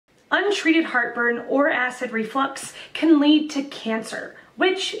untreated heartburn or acid reflux can lead to cancer,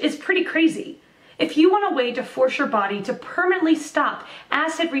 which is pretty crazy. If you want a way to force your body to permanently stop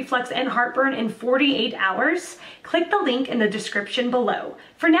acid reflux and heartburn in 48 hours, click the link in the description below.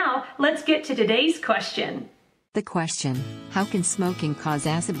 For now, let's get to today's question. The question: how can smoking cause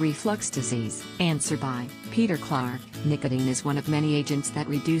acid reflux disease? Answer by Peter Clark. Nicotine is one of many agents that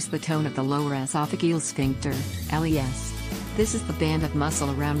reduce the tone of the lower esophageal sphincter, LES. This is the band of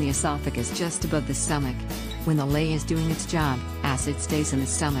muscle around the esophagus just above the stomach. When the LES is doing its job, acid stays in the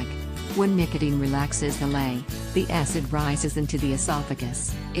stomach. When nicotine relaxes the LES, the acid rises into the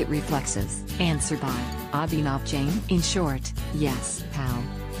esophagus. It refluxes. Answer by Abhinav Jain. In short, yes, pal.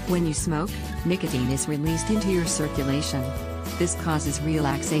 When you smoke, nicotine is released into your circulation. This causes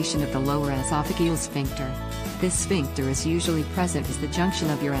relaxation of the lower esophageal sphincter. This sphincter is usually present as the junction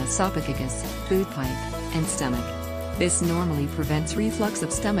of your esophagus, food pipe, and stomach. This normally prevents reflux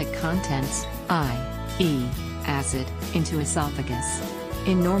of stomach contents, i.e., acid, into esophagus.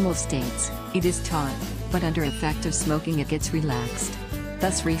 In normal states, it is taut, but under effect of smoking it gets relaxed.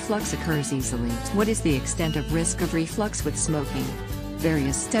 Thus reflux occurs easily. What is the extent of risk of reflux with smoking?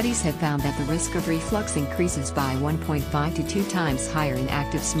 Various studies have found that the risk of reflux increases by 1.5 to 2 times higher in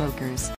active smokers.